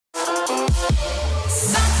Hey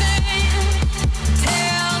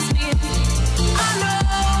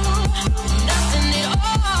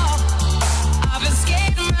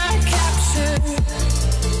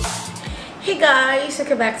guys,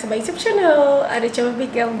 welcome back to my YouTube channel. Ada coba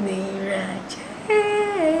bikin Mira-J.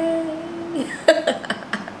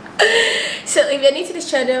 So if you're new to this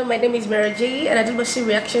channel, my name is Mira-J and I do mostly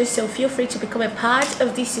reactions, so feel free to become a part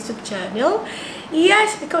of this YouTube channel.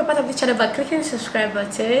 Yes, become a part of the channel by clicking the subscribe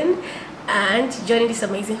button and joining this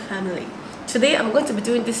amazing family. Today I'm going to be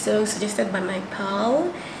doing this song suggested by my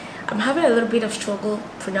pal. I'm having a little bit of struggle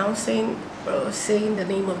pronouncing or saying the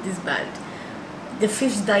name of this band. The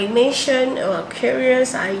Fifth Dimension or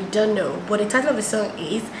Aquarius, I don't know, but the title of the song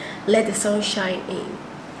is Let the Sun Shine In.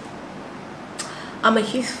 I'm a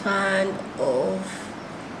huge fan of,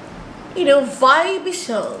 vibey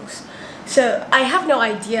songs, so I have no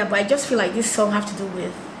idea, but I just feel like this song have to do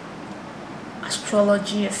with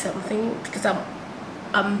astrology or something, because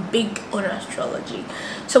I'm big on astrology.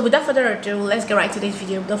 So without further ado, let's get right to this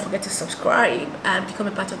video. Don't forget to subscribe and become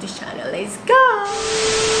a part of this channel. Let's go.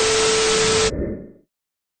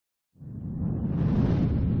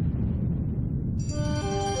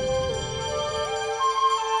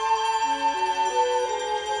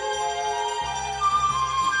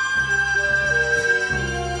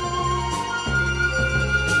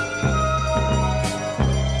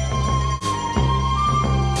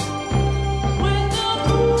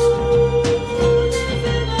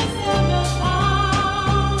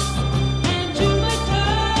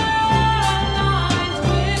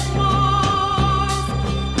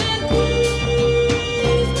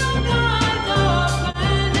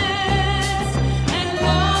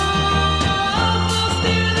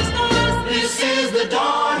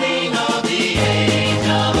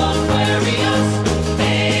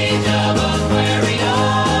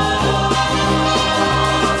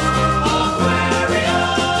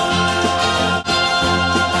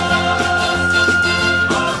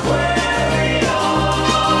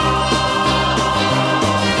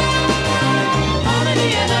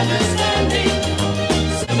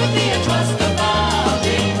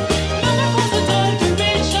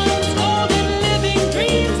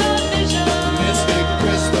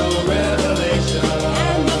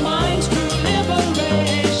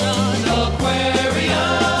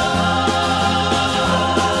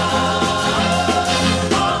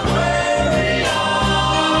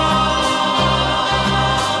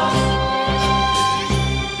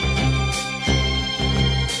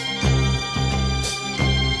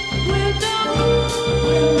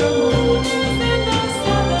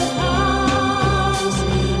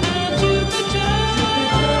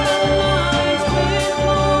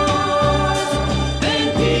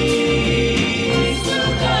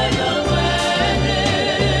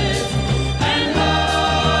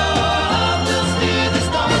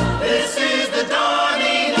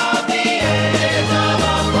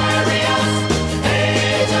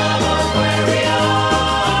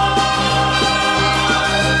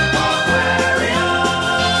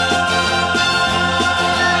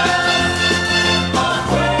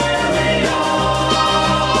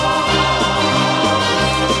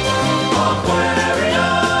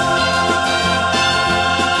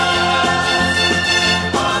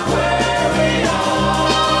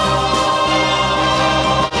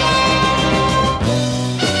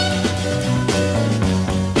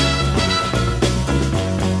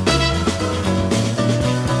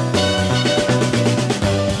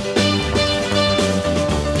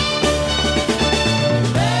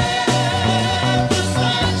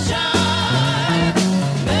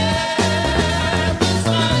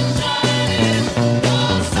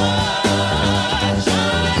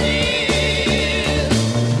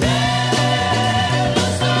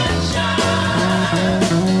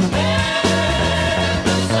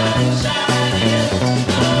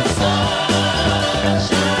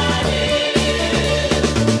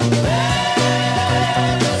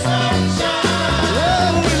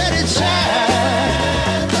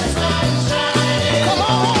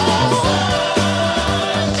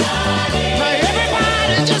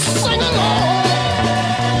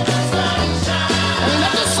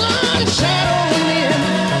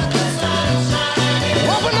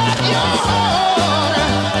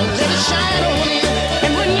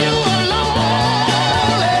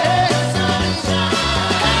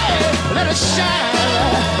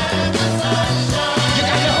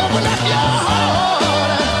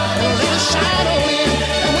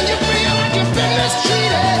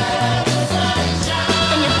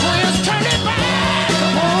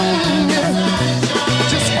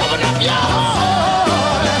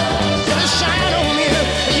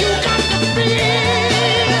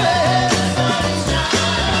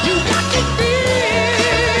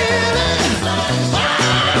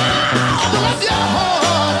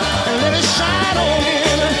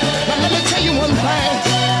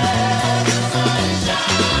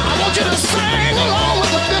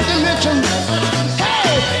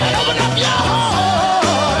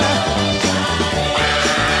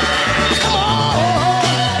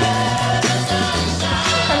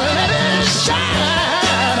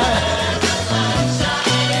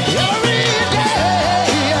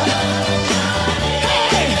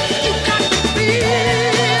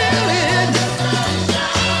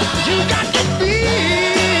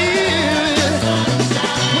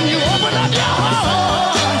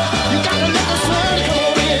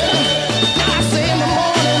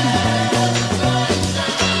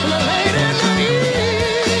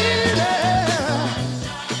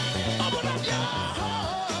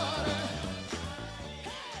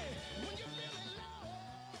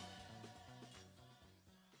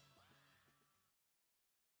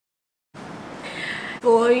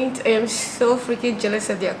 point, I am so freaking jealous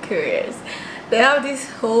of the Aquarius. They have this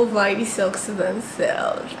whole vibey songs to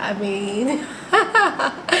themselves. I mean,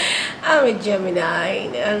 I'm a Gemini,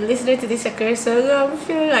 and listening to this Aquarius song, I'm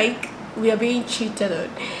feeling like we are being cheated on.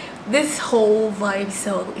 This whole vibe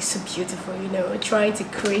song is so beautiful, you know, trying to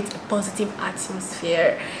create a positive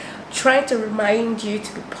atmosphere, trying to remind you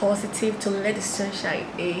to be positive, to let the sunshine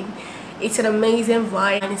in. It's an amazing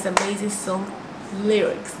vibe and it's an amazing song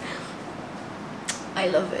lyrics. I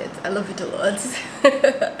love it a lot.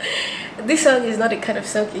 This song is not the kind of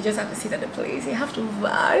song you just have to sit at a place. You have to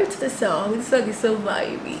vibe to the song. The song is so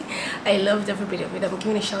vibey. I loved every bit of it. I'm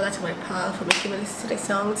giving a shout out to my pal for making me listen to the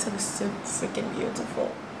song. The song is so freaking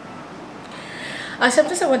beautiful. I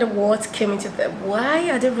sometimes wonder what came into them. Why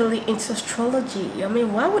are they really into astrology? I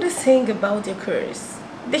mean, why would they sing about their curse?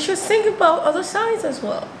 They should sing about other signs as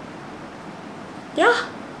well. Yeah,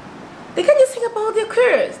 they can't just sing about their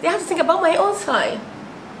curse. They have to sing about my own sign,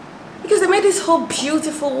 because they made this whole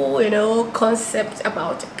beautiful, you know, concept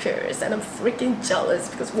about the curse, and I'm freaking jealous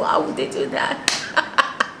because why would they do that?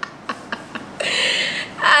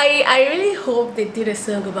 I really hope they did a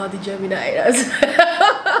song about the Gemini.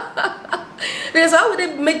 Because why would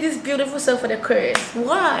they make this beautiful song for the Aquarius?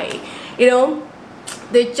 Why? You know,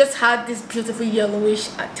 they just had this beautiful yellowish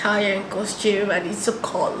attire and costume, and it's so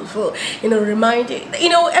colorful, you know, reminding, you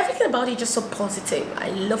know, everything about it just so positive.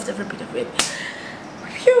 I loved every bit of it.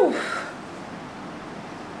 Phew.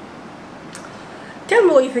 Tell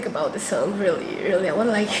me what you think about the song. Really, I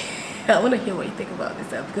want to hear what you think about this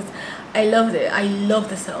song, because I loved it. I love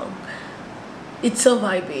the song. It's so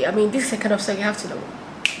vibey. I mean, this is the kind of song you have to know.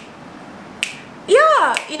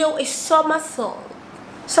 Yeah, you know, a summer song,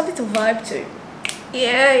 something to vibe to.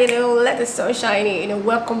 Yeah, you know, let the sun shine in, you know,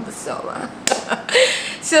 welcome the summer.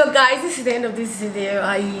 So guys, this is the end of this video.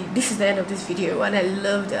 This is the end of this video, and I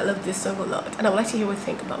love this song a lot, and I would like to hear what you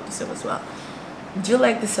think about the song as well. Do you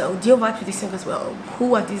like the song? Do you vibe with this song as well?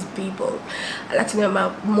 Who are these people? I'd like to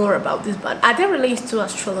know more about this band. Are they related to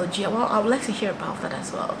astrology? Well, I would like to hear about that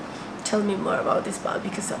as well. Tell me more about this band,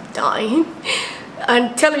 because I'm dying.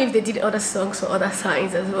 And tell me if they did other songs for other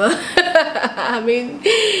signs as well. I mean,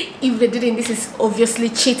 if they didn't, this is obviously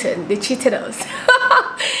cheating. They cheated us.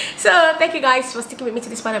 So thank you guys for sticking with me to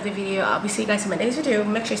this part of the video. I'll be seeing you guys in my next video.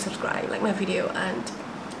 Make sure you subscribe, like my video, and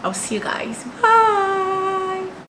I'll see you guys. Bye.